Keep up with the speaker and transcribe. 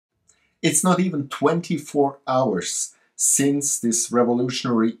It's not even 24 hours since this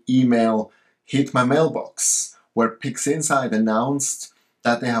revolutionary email hit my mailbox, where PixInsight announced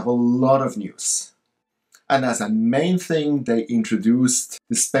that they have a lot of news. And as a main thing, they introduced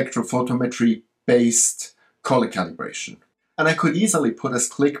the spectrophotometry-based color calibration. And I could easily put as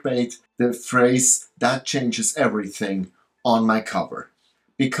clickbait the phrase, "that changes everything," on my cover.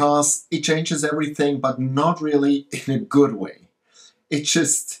 Because it changes everything, but not really in a good way. It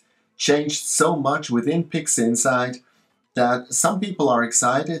just changed so much within PixInsight that some people are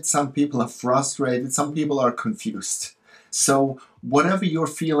excited, some people are frustrated, some people are confused. So whatever your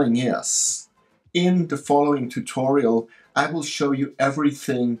feeling is, in the following tutorial, I will show you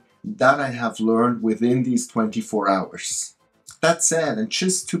everything that I have learned within these 24 hours. That said, and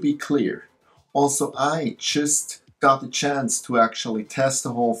just to be clear, also I just got the chance to actually test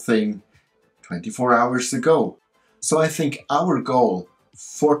the whole thing 24 hours ago. So I think our goal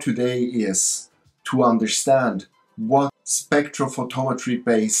for today is to understand what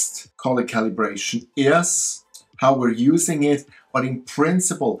spectrophotometry-based color calibration is, how we're using it, but in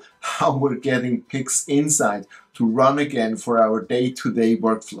principle, how we're getting PixInsight to run again for our day-to-day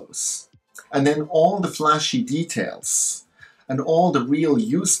workflows. And then all the flashy details and all the real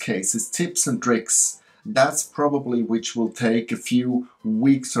use cases, tips and tricks, that's probably which will take a few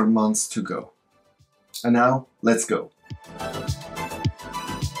weeks or months to go. And now, let's go.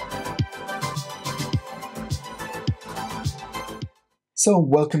 So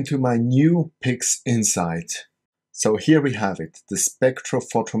welcome to my new PixInsight. So here we have it, the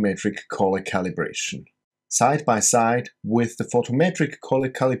spectrophotometric color calibration. Side by side with the photometric color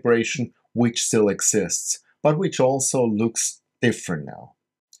calibration, which still exists, but which also looks different now.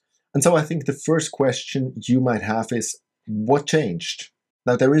 And so I think the first question you might have is, what changed?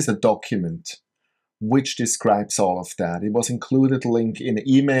 Now there is a document which describes all of that. It was included link in an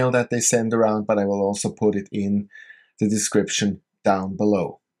email that they send around, but I will also put it in the description down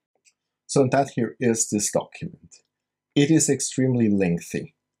below. So that here is this document. It is extremely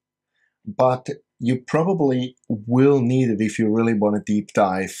lengthy, but you probably will need it if you really want to deep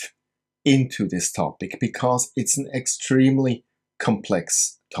dive into this topic, because it's an extremely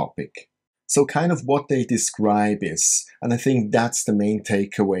complex topic. So kind of what they describe is, and I think that's the main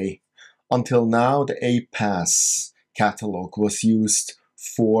takeaway, until now the APAS catalog was used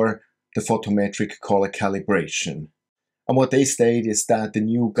for the photometric color calibration. And what they state is that the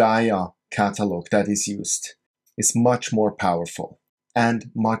new Gaia catalog that is used is much more powerful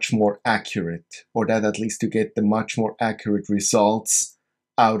and much more accurate, or that at least you get the much more accurate results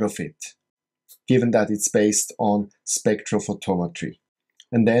out of it, given that it's based on spectrophotometry.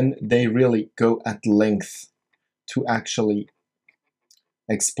 And then they really go at length to actually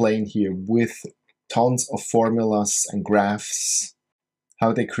explain here with tons of formulas and graphs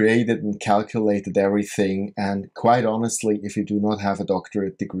how they created and calculated everything. And quite honestly, if you do not have a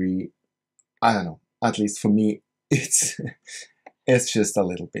doctorate degree, I don't know, at least for me, it's just a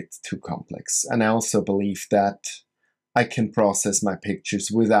little bit too complex. And I also believe that I can process my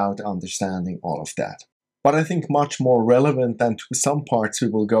pictures without understanding all of that. But I think much more relevant, and to some parts we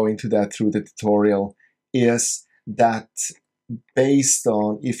will go into that through the tutorial, is that based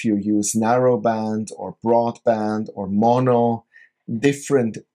on if you use narrowband or broadband or mono,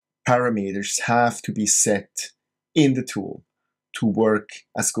 different parameters have to be set in the tool to work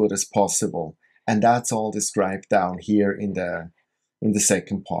as good as possible. And that's all described down here in the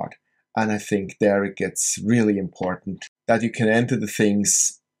second part. And I think there it gets really important that you can enter the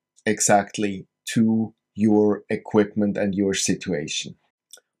things exactly to your equipment and your situation.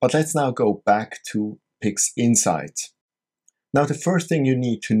 But let's now go back to PixInsight. Now the first thing you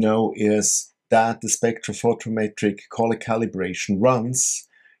need to know is that the spectrophotometric color calibration runs,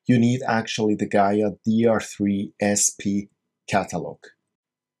 you need actually the Gaia DR3 SP catalog.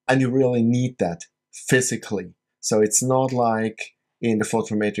 And you really need that physically. So it's not like in the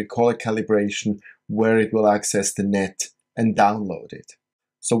photometric color calibration where it will access the net and download it.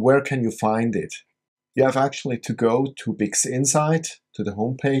 So where can you find it? You have actually to go to PixInsight, to the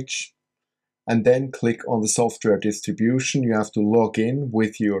homepage, and then click on the software distribution. You have to log in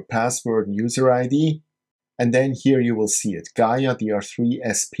with your password and user ID. And then here you will see it, Gaia DR3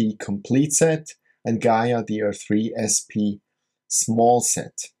 SP complete set and Gaia DR3 SP small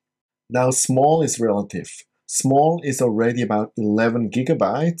set. Now small is relative. Small is already about 11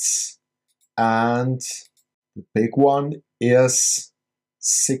 gigabytes and the big one is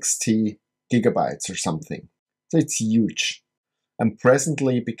 60 gigabytes or something. So it's huge. And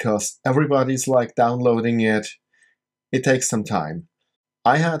presently, because everybody's like downloading it, it takes some time.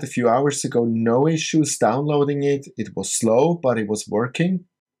 I had a few hours ago no issues downloading it. It was slow, but it was working.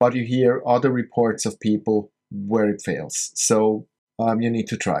 but you hear other reports of people where it fails. So you need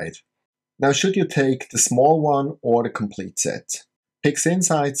to try it. Now, should you take the small one or the complete set?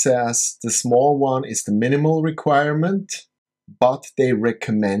 PixInsight says the small one is the minimal requirement, but they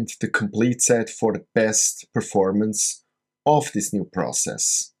recommend the complete set for the best performance of this new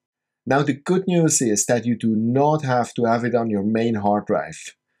process. Now, the good news is that you do not have to have it on your main hard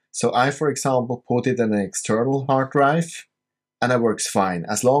drive. So I, for example, put it on an external hard drive, and it works fine,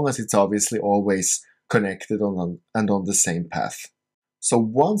 as long as it's obviously always connected and on the same path. So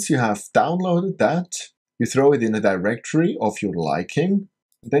once you have downloaded that, you throw it in a directory of your liking.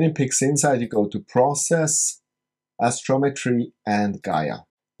 Then in PixInsight, you go to Process, Astrometry, and Gaia.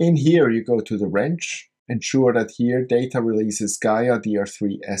 In here, you go to the wrench, ensure that here data releases Gaia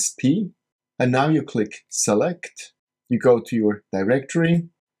DR3 SP. And now you click Select. You go to your directory,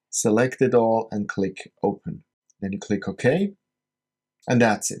 select it all, and click Open. Then you click OK. And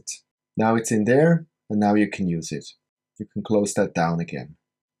that's it. Now it's in there, and now you can use it. You can close that down again.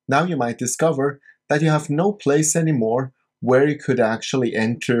 Now you might discover that you have no place anymore where you could actually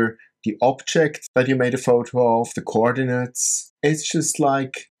enter the object that you made a photo of, the coordinates. It's just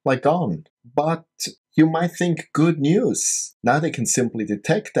like gone. But you might think, good news. Now they can simply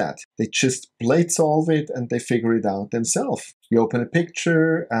detect that. They just plate solve it and they figure it out themselves. You open a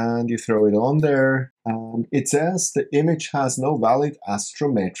picture and you throw it on there, and it says the image has no valid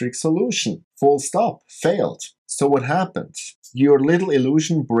astrometric solution. Full stop. Failed. So what happened? Your little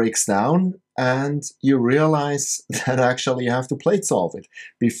illusion breaks down and you realize that actually you have to plate solve it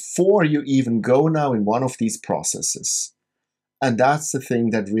before you even go now in one of these processes. And that's the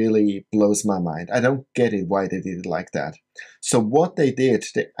thing that really blows my mind. I don't get it why they did it like that. So what they did,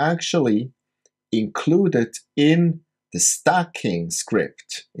 they actually included in the stacking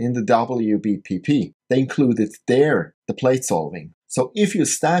script, in the WBPP, they included there the plate solving. So if you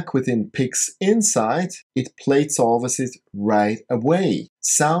stack within PixInsight, it plate solves it right away.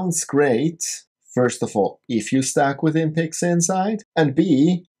 Sounds great, first of all, if you stack within PixInsight, and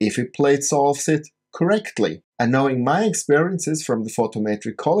B, if it plate solves it correctly. And knowing my experiences from the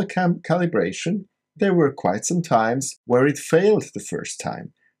photometric color calibration, there were quite some times where it failed the first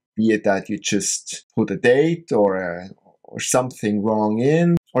time. Be it that you just put a date or something wrong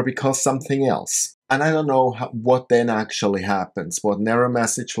in, or because something else. And I don't know what then actually happens, what error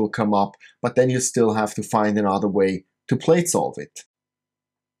message will come up, but then you still have to find another way to plate solve it.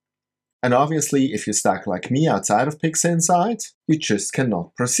 And obviously, if you stack like me outside of PixInsight, you just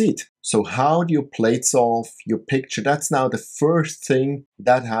cannot proceed. So how do you plate solve your picture? That's now the first thing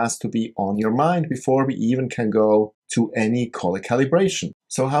that has to be on your mind before we even can go to any color calibration.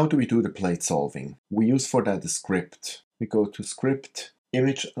 So how do we do the plate solving? We use for that the script. We go to Script,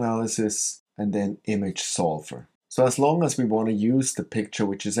 Image Analysis, and then Image Solver. So as long as we want to use the picture,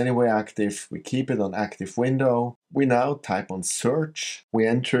 which is anyway active, we keep it on active window. We now type on search. We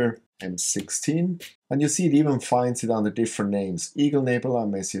enter M16, and you see it even finds it under different names. Eagle Nebula,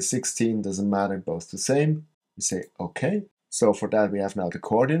 Messier 16, doesn't matter, both the same. We say OK. So for that we have now the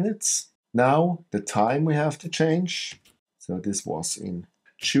coordinates. Now the time we have to change. So this was in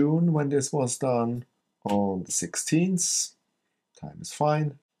June when this was done, on the 16th. Time is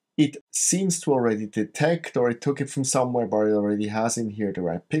fine. It seems to already detect, or it took it from somewhere, but it already has in here the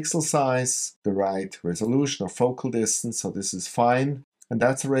right pixel size, the right resolution or focal distance, so this is fine. And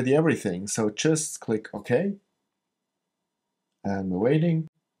that's already everything. So just click OK. And we're waiting.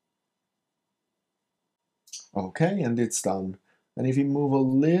 OK, and it's done. And if we move a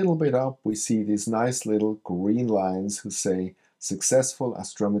little bit up, we see these nice little green lines who say successful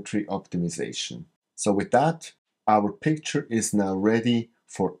astrometry optimization. So with that, our picture is now ready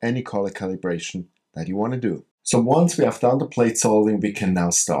for any color calibration that you want to do. So once we have done the plate solving, we can now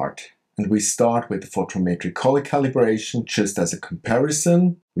start. And we start with the photometric color calibration just as a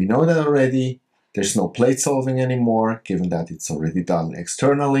comparison. We know that already. There's no plate solving anymore, given that it's already done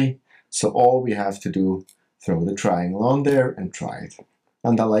externally. So all we have to do, throw the triangle on there and try it.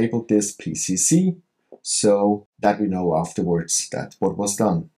 And I labeled this PCC so that we know afterwards that what was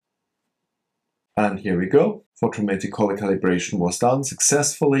done. And here we go. Photometric color calibration was done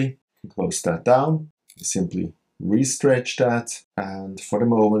successfully. Close that down. We simply restretch that, and for the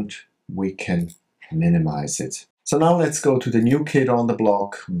moment we can minimize it. So now let's go to the new kid on the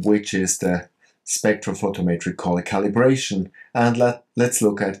block, which is the spectrophotometric color calibration, and let's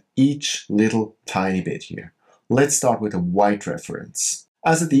look at each little tiny bit here. Let's start with a white reference.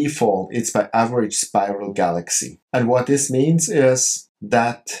 As a default, it's by average spiral galaxy. And what this means is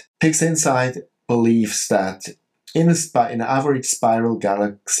that PixInsight believes that in an average spiral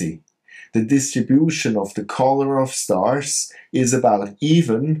galaxy, the distribution of the color of stars is about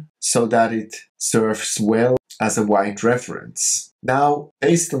even, so that it serves well as a white reference. Now,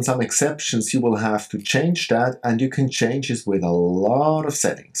 based on some exceptions, you will have to change that, and you can change it with a lot of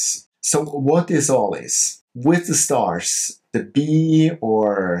settings. So what this all is, with the stars, the B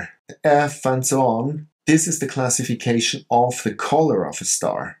or the F and so on, this is the classification of the color of a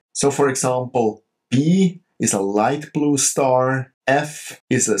star. So for example, B is a light blue star, F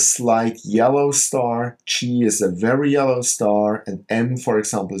is a slight yellow star, G is a very yellow star, and M, for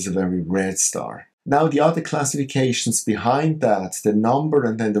example, is a very red star. Now the other classifications behind that, the number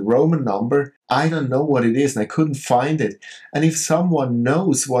and then the Roman number, I don't know what it is and I couldn't find it. And if someone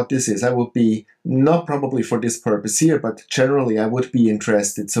knows what this is, I would be, not probably for this purpose here, but generally I would be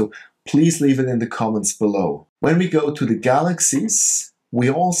interested. So please leave it in the comments below. When we go to the galaxies, we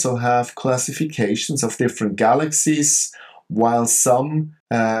also have classifications of different galaxies, while some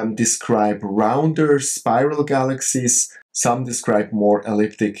describe rounder spiral galaxies, some describe more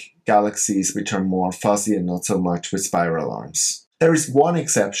elliptic galaxies, which are more fuzzy and not so much with spiral arms. There is one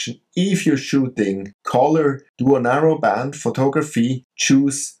exception. If you're shooting color dual-narrowband photography,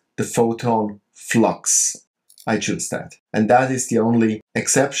 choose the photon flux. I choose that. And that is the only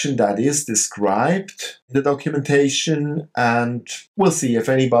exception that is described in the documentation. And we'll see if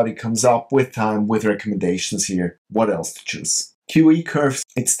anybody comes up with time with recommendations here, what else to choose. QE curves,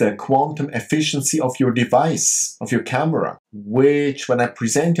 it's the quantum efficiency of your device, of your camera, which when I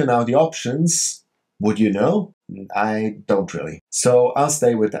present you now the options, would you know? I don't really. So I'll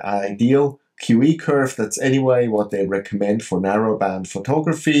stay with the ideal QE curve. That's anyway what they recommend for narrowband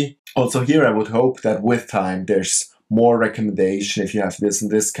photography. Also here I would hope that with time there's more recommendation. If you have this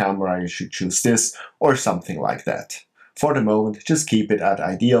and this camera, you should choose this or something like that. For the moment, just keep it at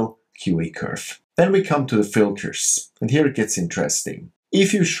ideal QE curve. Then we come to the filters, and here it gets interesting.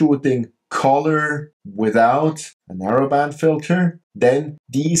 If you're shooting color without a narrowband filter, then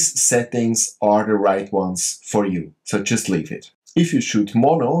these settings are the right ones for you. So just leave it. If you shoot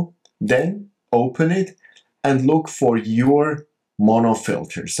mono, then open it and look for your mono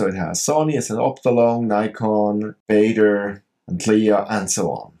filter. So it has Sony, it's an Optolong, Nikon, Baader, and Leia, and so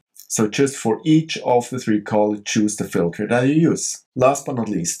on. So just for each of the three colors, choose the filter that you use. Last but not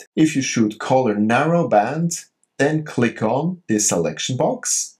least, if you shoot color narrowband, then click on this selection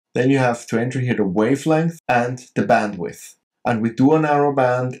box. Then you have to enter here the wavelength and the bandwidth. And with dual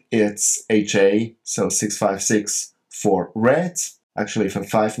narrowband, it's HA, so 656 for red. Actually, for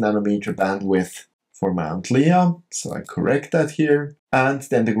 5 nanometer bandwidth for Mount Leia. So I correct that here. And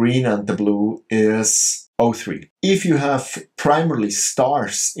then the green and the blue is 03. If you have primarily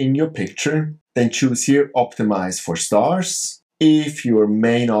stars in your picture, then choose here optimize for stars. If your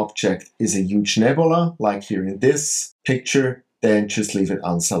main object is a huge nebula, like here in this picture, then just leave it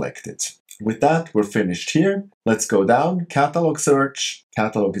unselected. With that, we're finished here. Let's go down, catalog search.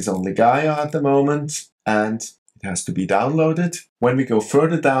 Catalog is only Gaia at the moment, and it has to be downloaded. When we go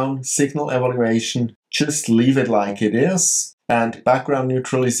further down, signal evaluation, just leave it like it is. And background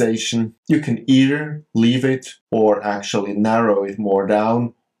neutralization, you can either leave it or actually narrow it more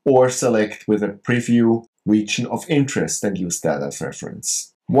down, or select with a preview region of interest and use that as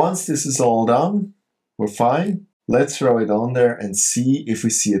reference. Once this is all done, we're fine. Let's throw it on there and see if we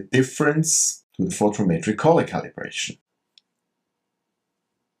see a difference to the photometric color calibration.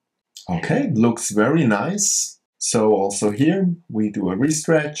 Okay, looks very nice. So also here we do a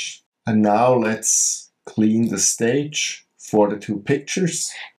restretch, and now let's clean the stage for the two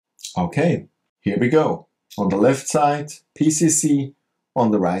pictures. Okay, here we go. On the left side, PCC,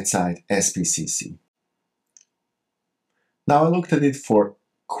 on the right side, SPCC. Now I looked at it for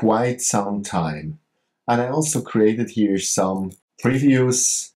quite some time, and I also created here some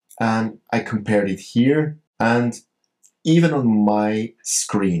previews, and I compared it here and even on my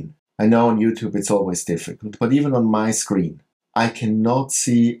screen. I know on YouTube it's always difficult, but even on my screen, I cannot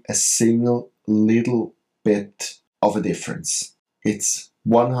see a single little bit of a difference. It's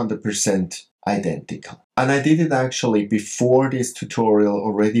 100% identical. And I did it actually before this tutorial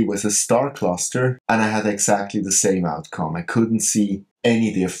already with a star cluster, and I had exactly the same outcome. I couldn't see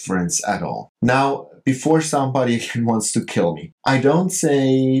any difference at all. Now, before somebody again wants to kill me, I don't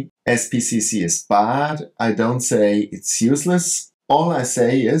say SPCC is bad. I don't say it's useless. All I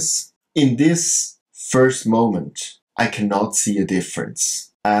say is, in this first moment, I cannot see a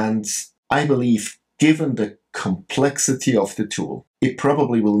difference. And I believe, given the complexity of the tool, it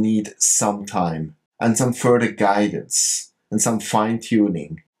probably will need some time and some further guidance and some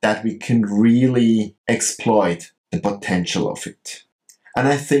fine-tuning that we can really exploit the potential of it. And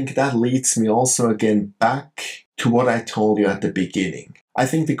I think that leads me also again back to what I told you at the beginning. I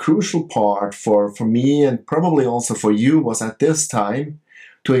think the crucial part for me and probably also for you was at this time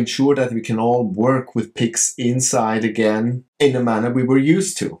to ensure that we can all work with PixInsight again in a manner we were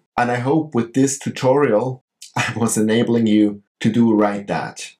used to. And I hope with this tutorial I was enabling you to do right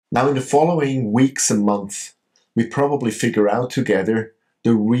that. Now in the following weeks and months, we probably figure out together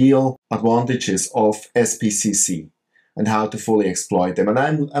the real advantages of SPCC and how to fully exploit them.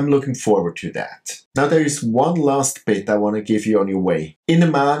 And I'm looking forward to that. Now there is one last bit I want to give you on your way. In the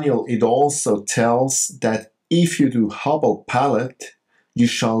manual, it also tells that if you do Hubble palette, you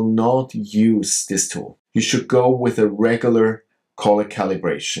shall not use this tool. You should go with a regular color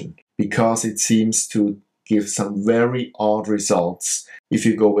calibration because it seems to give some very odd results if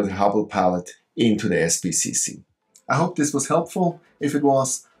you go with a Hubble palette into the SPCC. I hope this was helpful. If it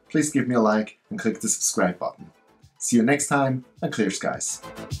was, please give me a like and click the subscribe button. See you next time and clear skies.